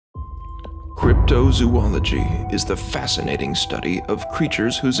Cryptozoology is the fascinating study of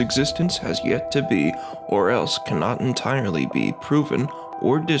creatures whose existence has yet to be, or else cannot entirely be, proven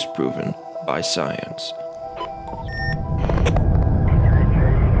or disproven by science.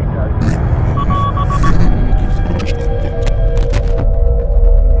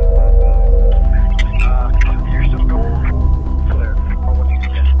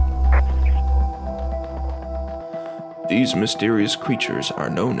 These mysterious creatures are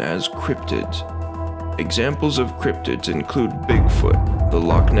known as cryptids. Examples of cryptids include Bigfoot, the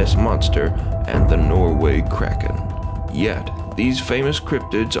Loch Ness Monster, and the Norway Kraken. Yet, these famous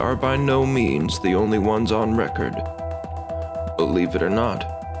cryptids are by no means the only ones on record. Believe it or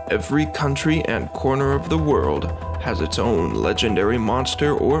not, every country and corner of the world has its own legendary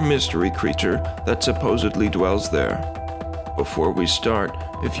monster or mystery creature that supposedly dwells there. Before we start,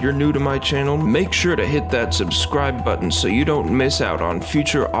 if you're new to my channel, make sure to hit that subscribe button so you don't miss out on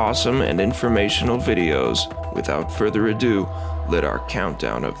future awesome and informational videos. Without further ado, let our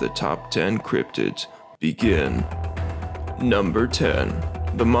countdown of the top 10 cryptids begin. Number 10.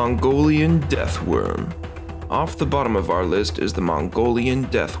 The Mongolian Death Worm. Off the bottom of our list is the Mongolian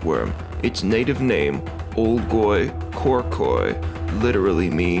Death Worm. Its native name, Olgoi Khorkoi, literally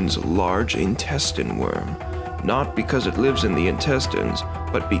means large intestine worm. Not because it lives in the intestines,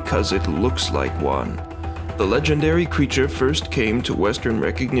 but because it looks like one. The legendary creature first came to Western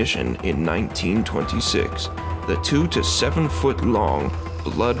recognition in 1926. The 2 to 7 foot long,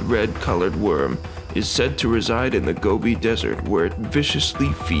 blood-red colored worm is said to reside in the Gobi Desert, where it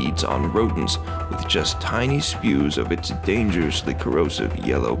viciously feeds on rodents with just tiny spews of its dangerously corrosive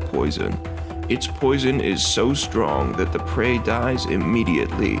yellow poison. Its poison is so strong that the prey dies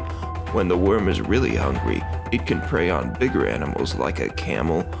immediately. When the worm is really hungry, it can prey on bigger animals like a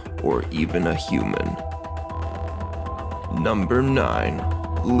camel or even a human. Number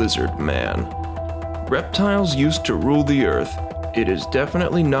 9. Lizard Man. Reptiles used to rule the earth. It is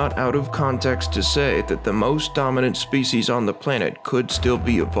definitely not out of context to say that the most dominant species on the planet could still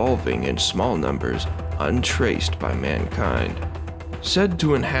be evolving in small numbers, untraced by mankind. Said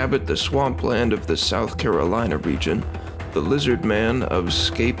to inhabit the swampland of the South Carolina region, the lizard man of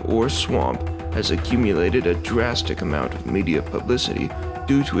Scape or swamp has accumulated a drastic amount of media publicity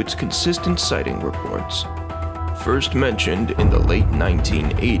due to its consistent sighting reports. First mentioned in the late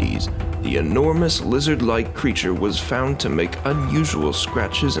 1980s, the enormous lizard-like creature was found to make unusual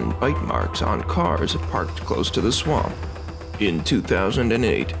scratches and bite marks on cars parked close to the swamp. In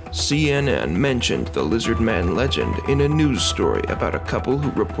 2008, CNN mentioned the lizard man legend in a news story about a couple who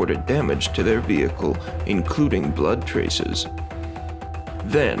reported damage to their vehicle, including blood traces.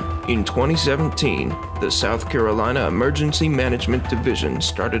 Then, in 2017, the South Carolina Emergency Management Division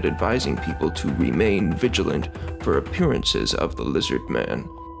started advising people to remain vigilant for appearances of the lizard man.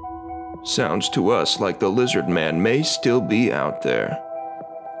 Sounds to us like the lizard man may still be out there.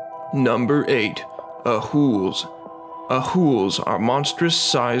 Number 8. Ahools. Ahools are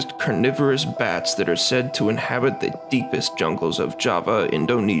monstrous-sized carnivorous bats that are said to inhabit the deepest jungles of Java,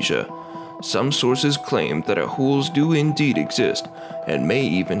 Indonesia. Some sources claim that ahools do indeed exist, and may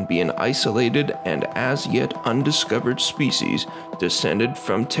even be an isolated and as yet undiscovered species descended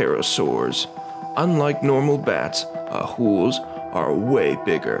from pterosaurs. Unlike normal bats, ahools are way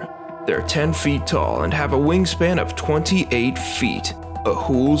bigger. They're 10 feet tall and have a wingspan of 28 feet.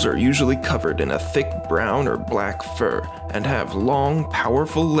 Ahools are usually covered in a thick brown or black fur and have long,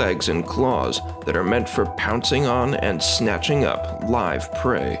 powerful legs and claws that are meant for pouncing on and snatching up live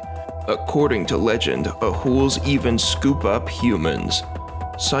prey. According to legend, ahools even scoop up humans.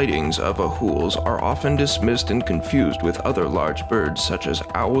 Sightings of ahools are often dismissed and confused with other large birds such as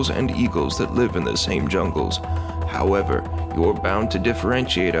owls and eagles that live in the same jungles. However, you're bound to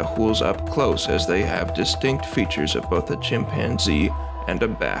differentiate ahools up close as they have distinct features of both a chimpanzee and a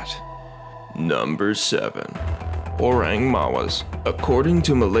bat. Number 7. Orang Mawas. According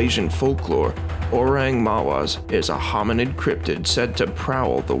to Malaysian folklore, Orang Mawas is a hominid cryptid said to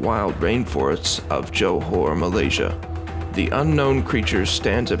prowl the wild rainforests of Johor, Malaysia. The unknown creature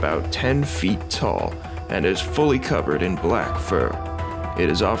stands about 10 feet tall and is fully covered in black fur. It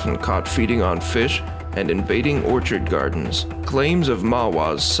is often caught feeding on fish and invading orchard gardens. Claims of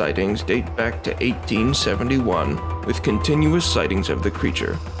Mawas sightings date back to 1871, with continuous sightings of the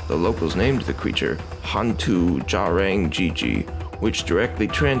creature. The locals named the creature Hantu Jarang Gigi, which directly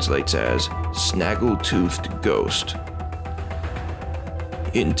translates as snaggle-toothed ghost.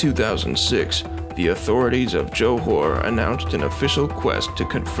 In 2006, the authorities of Johor announced an official quest to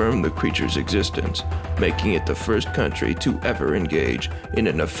confirm the creature's existence, making it the first country to ever engage in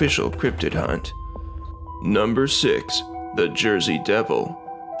an official cryptid hunt. Number 6. The Jersey Devil.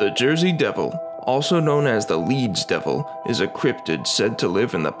 The Jersey Devil, also known as the Leeds Devil, is a cryptid said to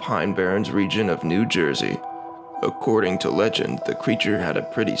live in the Pine Barrens region of New Jersey. According to legend, the creature had a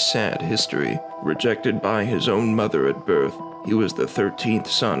pretty sad history. Rejected by his own mother at birth, he was the 13th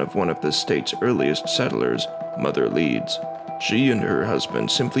son of one of the state's earliest settlers, Mother Leeds. She and her husband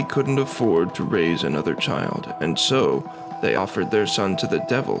simply couldn't afford to raise another child, and so they offered their son to the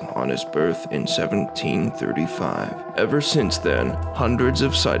devil on his birth in 1735. Ever since then, hundreds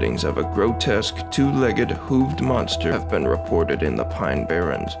of sightings of a grotesque, two-legged, hooved monster have been reported in the Pine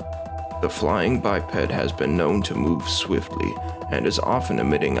Barrens. The flying biped has been known to move swiftly and is often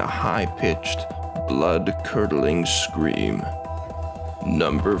emitting a high-pitched, blood-curdling scream.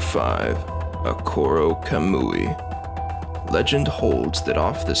 Number 5. Akkorokamui. Legend holds that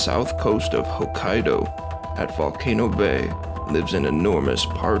off the south coast of Hokkaido, at Volcano Bay, lives an enormous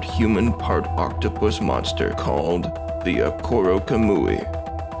part-human, part-octopus monster called the Akkorokamui.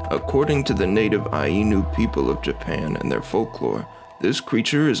 According to the native Ainu people of Japan and their folklore, this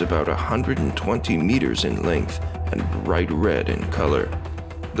creature is about 120 meters in length and bright red in color.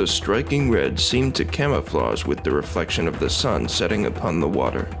 The striking red seemed to camouflage with the reflection of the sun setting upon the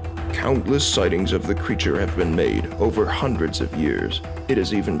water. Countless sightings of the creature have been made over hundreds of years. It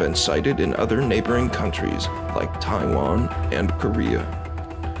has even been sighted in other neighboring countries like Taiwan and Korea.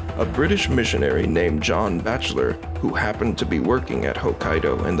 A British missionary named John Batchelor, who happened to be working at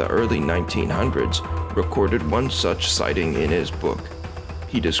Hokkaido in the early 1900s, recorded one such sighting in his book.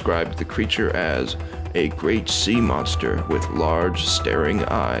 He described the creature as a great sea monster with large, staring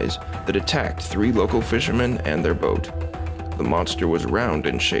eyes that attacked 3 local fishermen and their boat. The monster was round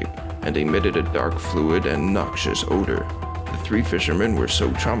in shape and emitted a dark fluid and noxious odor. The 3 fishermen were so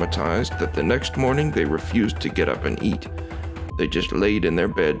traumatized that the next morning they refused to get up and eat. They just laid in their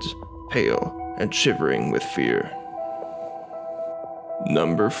beds, pale and shivering with fear.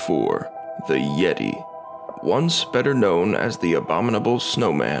 Number 4. The Yeti. Once better known as the Abominable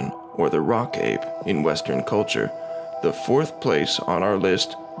Snowman or the Rock Ape in Western culture, the 4th place on our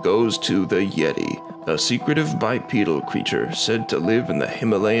list goes to the Yeti, a secretive bipedal creature said to live in the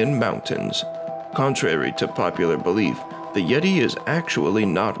Himalayan mountains. Contrary to popular belief, the Yeti is actually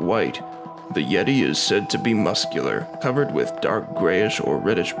not white. The Yeti is said to be muscular, covered with dark grayish or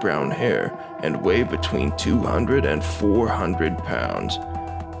reddish-brown hair, and weigh between 200 and 400 pounds.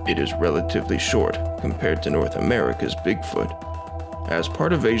 It is relatively short compared to North America's Bigfoot. As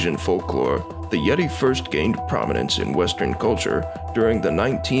part of Asian folklore, the Yeti first gained prominence in Western culture during the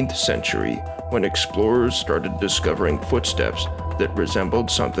 19th century, when explorers started discovering footsteps that resembled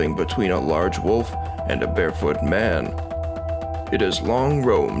something between a large wolf and a barefoot man. It has long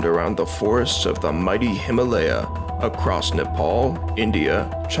roamed around the forests of the mighty Himalaya, across Nepal, India,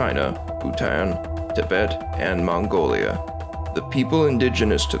 China, Bhutan, Tibet, and Mongolia. The people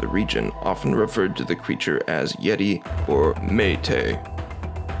indigenous to the region often referred to the creature as Yeti or Métis.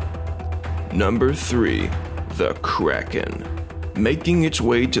 Number 3. The Kraken. Making its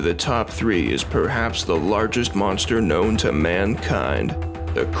way to the top 3 is perhaps the largest monster known to mankind.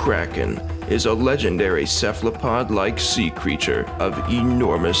 The Kraken is a legendary cephalopod-like sea creature of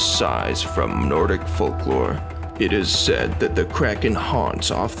enormous size from Nordic folklore. It is said that the Kraken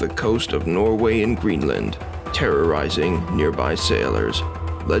haunts off the coast of Norway and Greenland, terrorizing nearby sailors.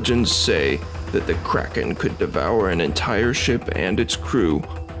 Legends say that the Kraken could devour an entire ship and its crew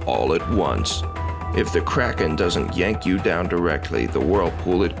all at once. If the Kraken doesn't yank you down directly, the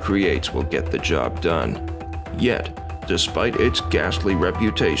whirlpool it creates will get the job done. Yet, despite its ghastly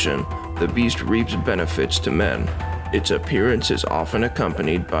reputation, the beast reaps benefits to men. Its appearance is often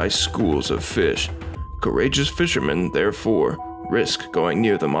accompanied by schools of fish. Courageous fishermen, therefore, risk going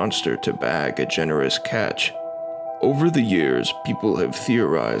near the monster to bag a generous catch. Over the years, people have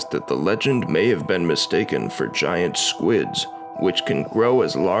theorized that the legend may have been mistaken for giant squids, which can grow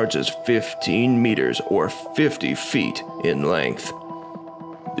as large as 15 meters or 50 feet in length.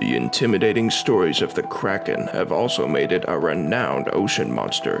 The intimidating stories of the Kraken have also made it a renowned ocean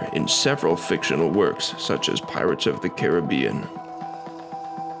monster in several fictional works, such as Pirates of the Caribbean.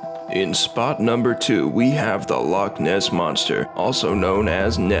 In spot number 2, we have the Loch Ness Monster, also known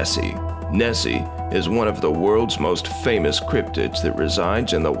as Nessie. Nessie is one of the world's most famous cryptids that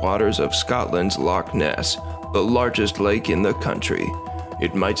resides in the waters of Scotland's Loch Ness, the largest lake in the country.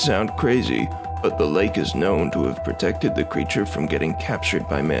 It might sound crazy, but the lake is known to have protected the creature from getting captured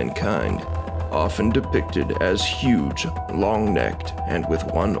by mankind. Often depicted as huge, long-necked, and with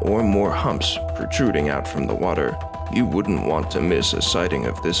 1 or more humps protruding out from the water, you wouldn't want to miss a sighting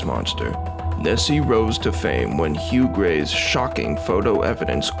of this monster. Nessie rose to fame when Hugh Gray's shocking photo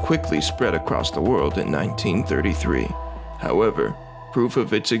evidence quickly spread across the world in 1933. However, proof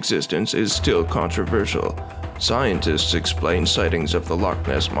of its existence is still controversial. Scientists explain sightings of the Loch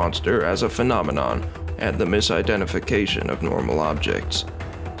Ness Monster as a phenomenon and the misidentification of normal objects.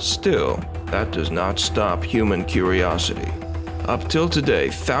 Still, that does not stop human curiosity. Up till today,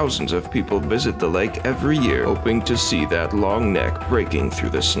 thousands of people visit the lake every year hoping to see that long neck breaking through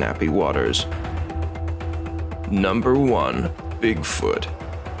the snappy waters. Number 1. Bigfoot.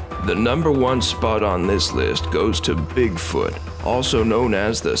 The number 1 spot on this list goes to Bigfoot, also known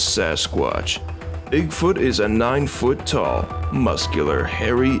as the Sasquatch. Bigfoot is a 9-foot tall, muscular,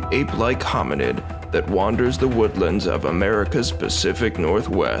 hairy, ape-like hominid that wanders the woodlands of America's Pacific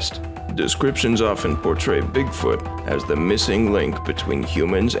Northwest. Descriptions often portray Bigfoot as the missing link between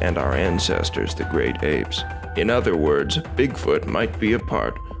humans and our ancestors, the great apes. In other words, Bigfoot might be a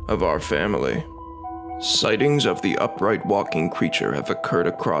part of our family. Sightings of the upright walking creature have occurred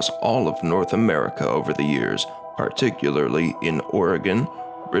across all of North America over the years, particularly in Oregon,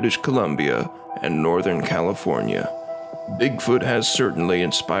 British Columbia, and Northern California. Bigfoot has certainly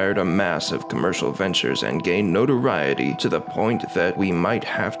inspired a mass of commercial ventures and gained notoriety to the point that we might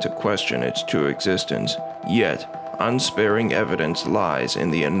have to question its true existence. Yet, unsparing evidence lies in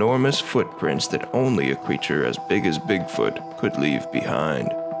the enormous footprints that only a creature as big as Bigfoot could leave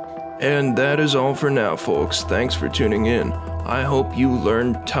behind. And that is all for now, folks. Thanks for tuning in. I hope you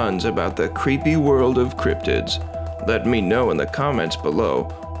learned tons about the creepy world of cryptids. Let me know in the comments below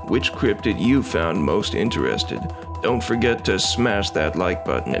which cryptid you found most interested. Don't forget to smash that like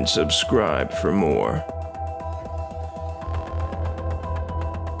button and subscribe for more.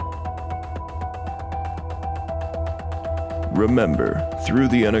 Remember, through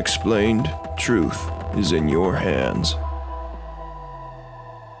the unexplained, truth is in your hands.